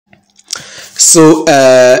So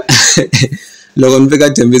loko ni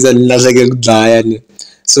fika Tembisa ni lahleke ku dlaya ni.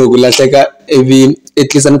 So ku lahleka ivi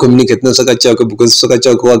at least ni communicate na swa ka Chako because swa ka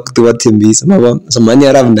Chako wa tiva Tembisa mara so mani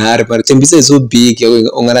ya ravunharhu mara Tembisa is so big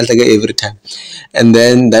u nga lahleka every time. And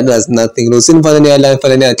then that was nothing. Loko se ni fane ni ya la ni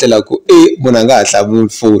fane ni ya tlela ku munhu a nga ha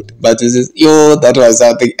hlamuli phone but this is that was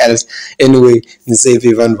something else. Anyway ni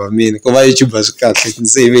save vanhu va mina ku va YouTube a swi kahle ni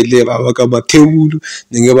save le va ka mathebulu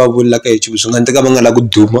ni nge va vula ka YouTube swi nga endleka va nga la ku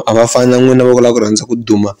duma a va fana na n'wina va ku la ku rhandza ku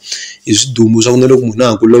duma hi swidumu swa ku na loko munhu a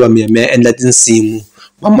ha ku lova mi ya endla tinsimu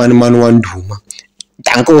va mani wa ndhuma.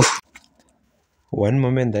 Danko. One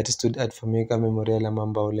moment that stood out for me ka memorial ya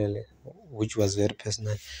Mambawulele, which was very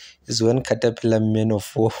personal, is when Caterpillar Men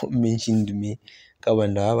of War mentioned me. Ka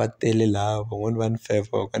vanhu lava va tele lava van'wani va ni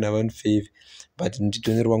favor kana va ni favor but ni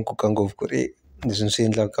titwe ni ri wa nkoka ngopfu ku ri leswi ni swi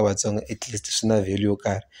endlaka ka Vatsonga at least swi na value yo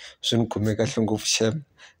karhi swi ni khome kahle ngopfu shame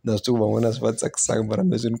na swi tiva van'wana swi va tsakisaka mara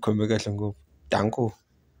mina swi ni khome kahle ngopfu. Danko.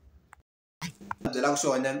 Byela ku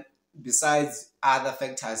swona besides other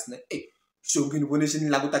factors Xongi ni vone xi ni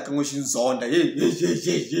langutaka n'we xi ni zonda leyi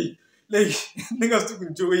ni nga swi tivi ku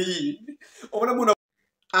ni twe yini u vona munhu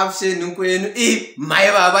avuxeni hinkwenu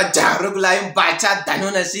Mhayivava jaha ku la yi mbacha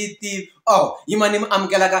danona xi yi tivi yi mani mi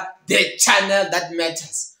amukelaka the channel that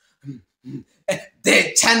matters,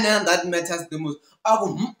 the channel that matters the most a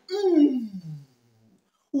ku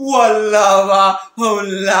walava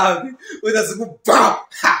awulavi u ta siku ba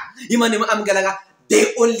yi mani mi amukelaka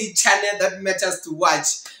the only channel that matters to watch.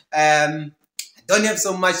 I don't have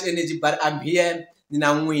so much energy, but I'm here. Nina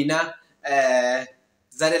Nwina.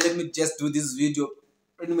 Let me just do this video.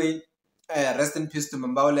 Anyway, rest in peace to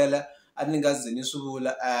Mambawulele. I think as the news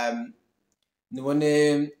ni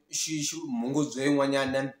one she mungu zwe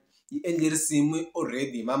ngwanyana yi endlere simu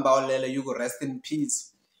already Mambawulele you go rest in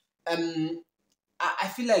peace. I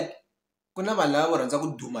feel like kuna vanhu lava rhandza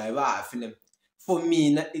ku duma hi vafi. For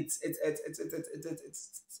me it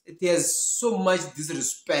has so much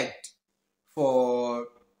disrespect for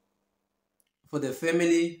the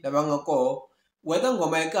family lava nga koho whether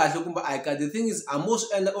ngoma yi kahle kumbe a yi kahle. The thing is I'm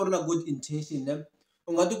most end or na good intention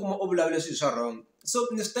u nga ti kuma u vulavula swilo swa wrong so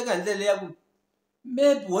ni swi teka hi ndlela ya ku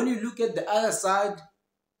maybe when you look at the other side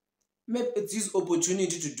maybe it's his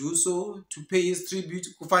opportunity to do so, to pay his tribute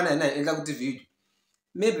ku fana hi na hi endlaku ti-video.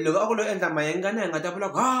 Maybe loko a ku lo endla Mayengani hi nga ta vula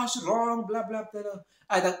ku swi wrong blah blah blah.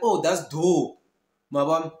 I thought that's dope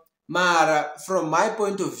mara from my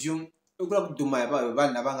point of view I ku la ku duma hi vanhu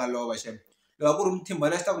lava nga lova shem loko ku ri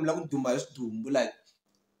Mthimbana xi ta ku mi la ku duma hi swidumbu like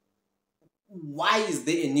why is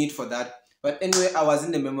there a need for that? But anyway, I was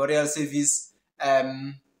in the memorial service.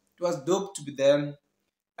 It was dope to be there.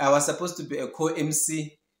 I was supposed to be a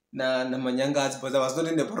co-MC na Manyangatsi, but I was not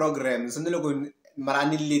in the program. So mara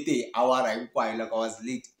ni late hour hinkwayo like I was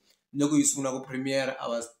late. Loko yi sungula ku premiere I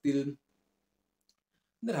was still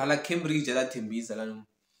ni hala Cambridge la Tembisa la ni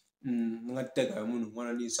nga teka hi munhu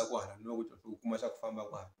un'wana ni yisa ku hala ni ku u kuma xa ku famba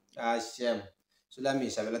ku hala shame so la mi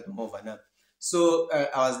hi xavela timovha na. So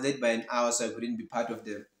I was late by an hour so I couldn't be part of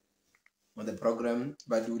the program,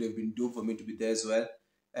 but it would have been dope for me to be there as well.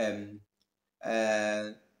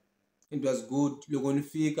 It was good loko ni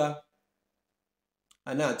fika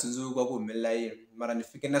a na ha tsundzuka ku humelela yini mara ni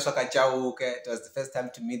fike na swa ka Chauke. It was the first time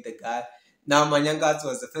to meet the guy. Now Manyangatsi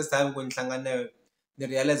was the first time ku ni hlangana na ni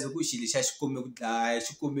realize ku xilo xa xikomi ku dlaya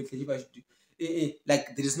xikomi tlhe xi va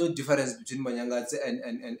like there is no difference between Manyangatsi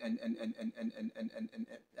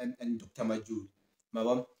and Dr. Majuli.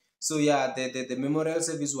 So yeah, the memorial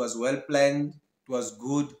service was well planned. It was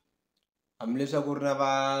good.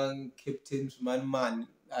 Captain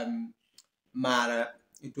Mara,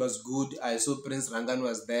 it was good. I saw Prince Rhangani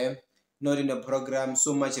was there, not in the program.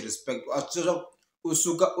 So much respect.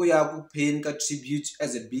 Usuka uya paying ka tribute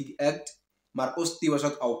as a big act. Mar osti was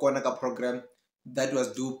not our ka program. That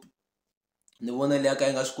was dope. The one le ka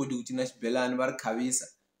nga swi koti ku cina xibelani va ri khavisa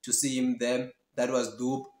to see him there. That was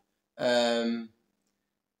dope.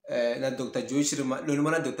 Na Dr. Joy Shirima, lo ni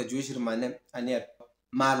vona Dr. Joy Shirimane ani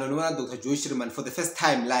ma lo ni vona Dr. Joy Shirimane for the first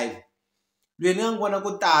time live. Loyi ni nga vona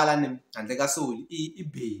ku tala ni handle ka Soli i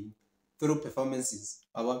Beni through performances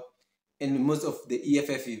and most of the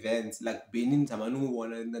EFF events like Beni ni tshama ni n'wi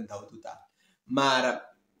vona na ndhawu to tala mara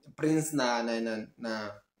Prince na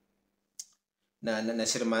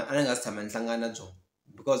Shirimane a ni nga si tshama ni hlangana na byona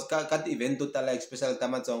because ka ti-event to tala especially ta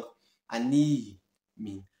Matsonga a ni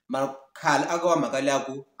mina mara khale a ka wa mhaka leya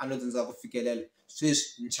ku a no tsandzeka ku fikelela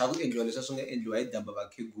sweswi ni chava ku endliwa leswi swi nga endliwa hi damba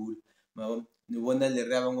vakhegula ni vona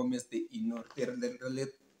leriya va ngo Mr. Ino ri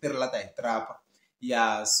la ta hi trapa.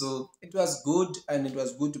 Yeah, so it was good and it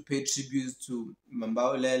was good to pay tribute to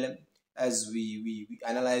Mambawulele as we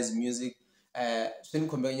analyze music.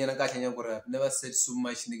 I've never said so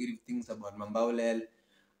much negative things about Mambawulele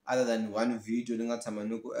other than one video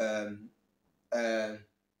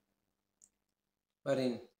but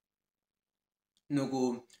in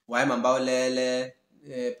why Mambawulele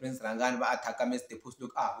Prince Rhangani attack the post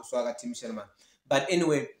look uswaga team Sherman. But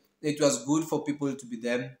anyway, it was good for people to be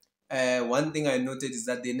there. One thing I noted is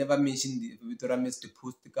that they never mentioned the Victoria missed the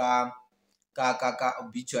post ka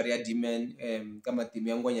obituary ya Demon ka matimu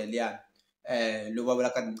ya ngwenya liya lo ba bola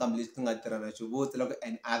ka dinqambi leti ti nga tirhana both like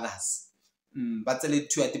and others but tell it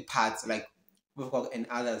two at the parts like we've got and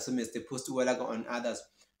others so Mr. Post like on others,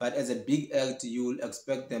 but as a big act you'll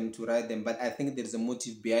expect them to write them, but I think there's a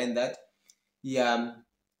motive behind that. Yeah,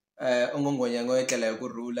 ongongwenya ngoyetlela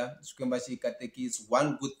yokurula Xikwembu xi katekisi.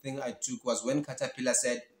 One good thing I took was when Caterpillar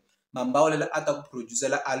said Mambawulele ata ku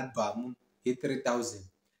producela album hi 3000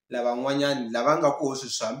 lavan'wanyani lava nga koho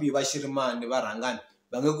swiswambi va xirimani va Rhangani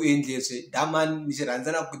va nge ku endli leswi damani ni xi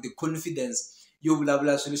rhandzana ku the confidence yo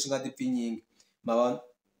vulavula swilo swi nga ti pfinyingi mava.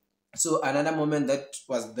 So another moment that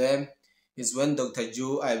was there is when Dr.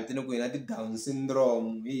 Joe I vitile ku hina ti Down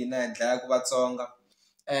syndrome hi hina hi dlaya ku Vatsonga,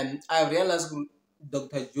 and I realized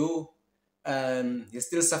Dr. Joe he's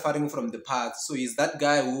still suffering from the past. So he's that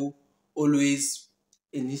guy who always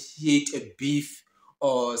initiate a beef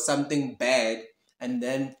or something bad and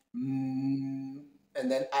then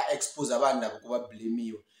I expose abantu lava ku va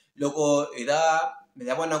blame loko hi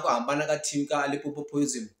la vona ku hambana ka team ka Limpopo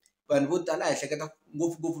Poison. Vanhu vo tala hi hleketa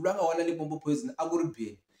ngopfungopfu lwa nga wona Limpopo Poison a ku ri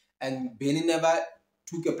Benny, and Benny never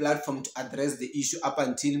took a platform to address the issue up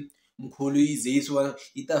until Mkhulu izeyiswa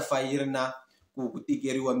ita fire na ku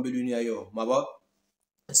tikeriwa mbilwini ya yo mabo.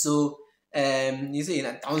 So you say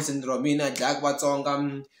in Down syndrome ina dlaya ku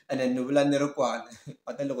Vatsonga and then ni vula ni ri kwala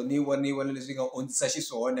but loko ni vona leswi nga ondzisa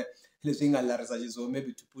xiswona leswi nga larisa xiswona,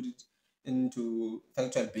 maybe to put it into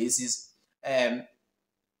factual basis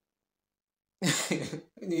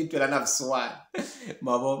ni twela na vusiwana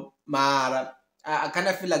mabo. Mara I kind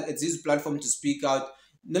of feel like it's his platform to speak out.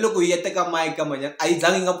 Na loko yi teka mic ka Manyana a yi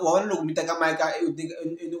zangi nga pfuwa loko mi teka mic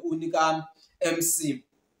u nyika MC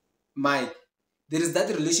mic, there is that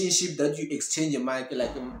relationship that you exchange a mic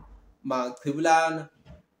like maqhibulana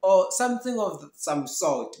or something of some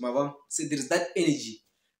sort mabo. So there is that energy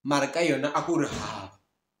mara ka yona a ku ri hava,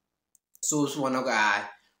 so swi vona ku hayi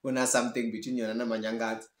ku na something between yona na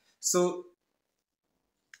Manyangatsi. So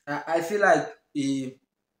I feel like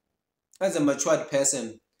as a matured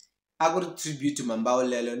person I could tribute to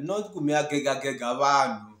Mambawulele, not ku mi ya gega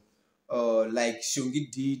vanhu like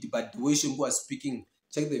Xongi did, but the way Xongi was speaking,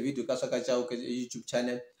 check the video ka Swaka Chao YouTube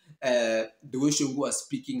channel, the way Xongi was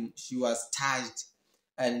speaking she was touched,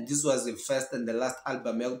 and this was the first and the last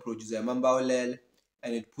album I produced Mambawulele,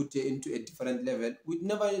 and it put her into a different level. We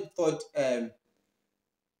never thought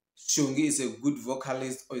Xongi is a good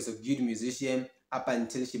vocalist or is a good musician up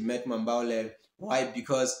until she met Mambawulele. Why?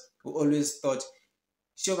 Because we always thought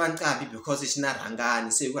because it's not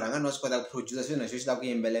Rhangani, so Rhangani was quite a producer,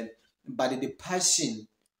 but the passion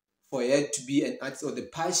for her to be an artist, or the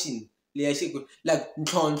passion like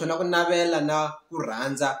navela na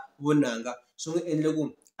kuranza vunanga so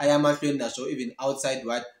I am even outside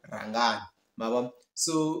what Rhangani mabam.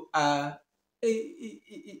 So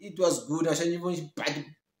it was good. Bad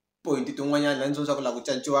point tin'wanyana la ntsundzuka ku la ku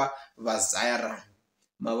canciwa Vazayara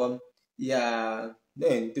mabam. Yeah,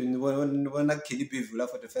 then ni vona Kelly Bevula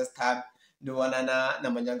for the first time, ni vona na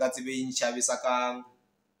Manyangatsi ve yi nxavisa ka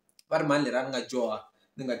va ri mani leri a ni nga joha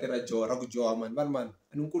ni nga tirha joha ra ku joha mani va ri mani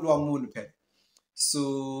ni nkulu wa munhu phela,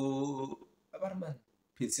 so va ri mani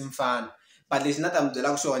Phitsi Mfana. But lexi na ta mi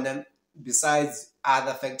byelaka xona besides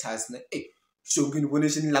other factors Xongi ni vone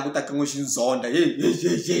xi ni languta kan'we xi nzonda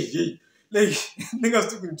like ni nga swi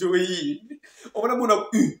tivi ku ni dyohe yini u vona munhu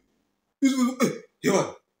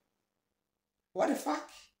a what the fuck?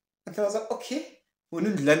 And I was like, okay. But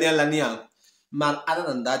other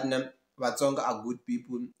than that, Vatsonga are good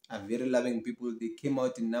people, are very loving people. They came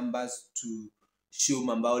out in numbers to show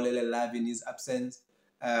Mambawulele love in his absence.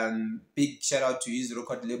 Big shout out to his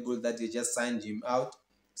record label that they just signed him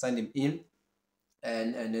in,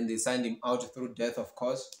 and then they signed him out through death, of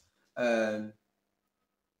course.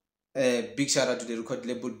 Big shout out to the record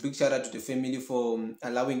label. Big shout out to the family for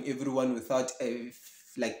allowing everyone without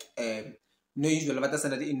usually but that's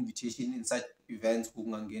another invitation in such events. We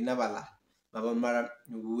were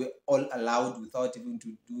all allowed without even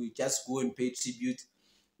to do it, just go and pay tribute.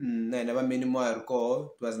 I never many more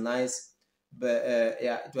recall. It was nice, but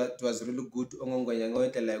yeah, it was really good.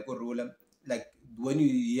 Like when you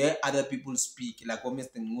hear other people speak, like what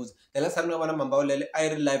Mr. Nguza. The last time I went to Mambawulele,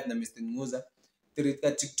 I live na Mr. Nguza.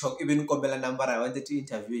 TikTok, even Kobela number, I wanted to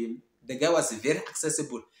interview him. the guy was very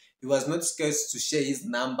accessible. He was not scared to share his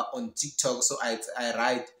number on TikTok. So I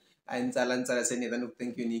write, and saying,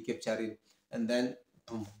 thank you, Ni capturing. And then,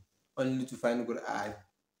 boom, only to find good eye.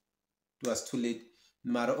 It was too late.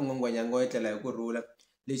 Mara ungongwanyango etlela yokurula.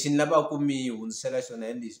 Lexi ni lava ku mi hundzisela xona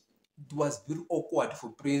hi lexi. It was very awkward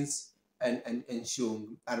for Prince and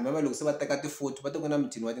Xongi. I remember loko se va teka ti-photo, va teka na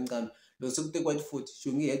mithini wa tinqambi. Loko se ku tekiwa ti-photo,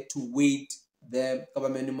 Xongi had to wait there ka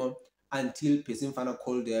minimum until person fana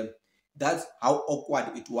called them. That's how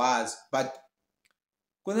awkward it was. But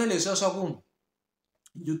kuna leswiya swa ku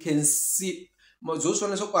you can see byo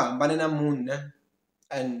swona swa ku hambana na munhu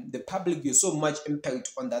and the public you so much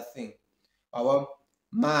impact on that thing.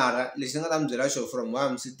 Mara lexi nga ta mi byela xo from where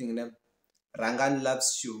I'm sitting there, Rhangani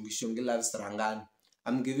loves Xongi, Xongi loves Rhangani.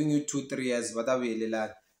 I'm giving you 2-3 years, but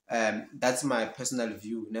that's my personal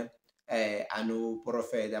view. I know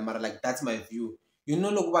prophet, like that's my view. You know,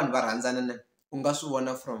 look one varanzana,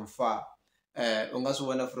 ungasuvona from far.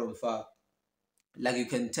 Ungasuvona from far. Like you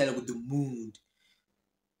can tell with the mood.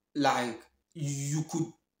 Like you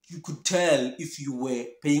could tell if you were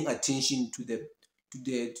paying attention to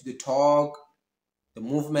the talk, the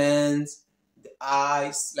movements, the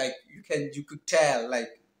eyes. Like you could tell like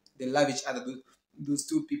they love each other. Those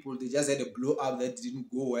two people, they just had a blow up that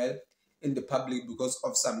didn't go well in the public because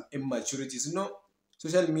of some immaturities. You know,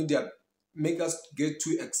 social media make us get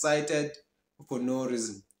too excited for no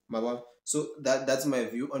reason. So that's my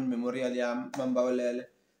view on Memorial Mambawulele.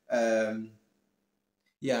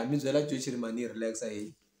 Yeah, mi byela Joyce mani relax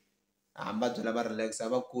ahi. Hamba byela va relax,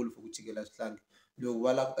 ava cool for ku chikela swihlangi. Loko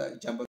va lava ku jump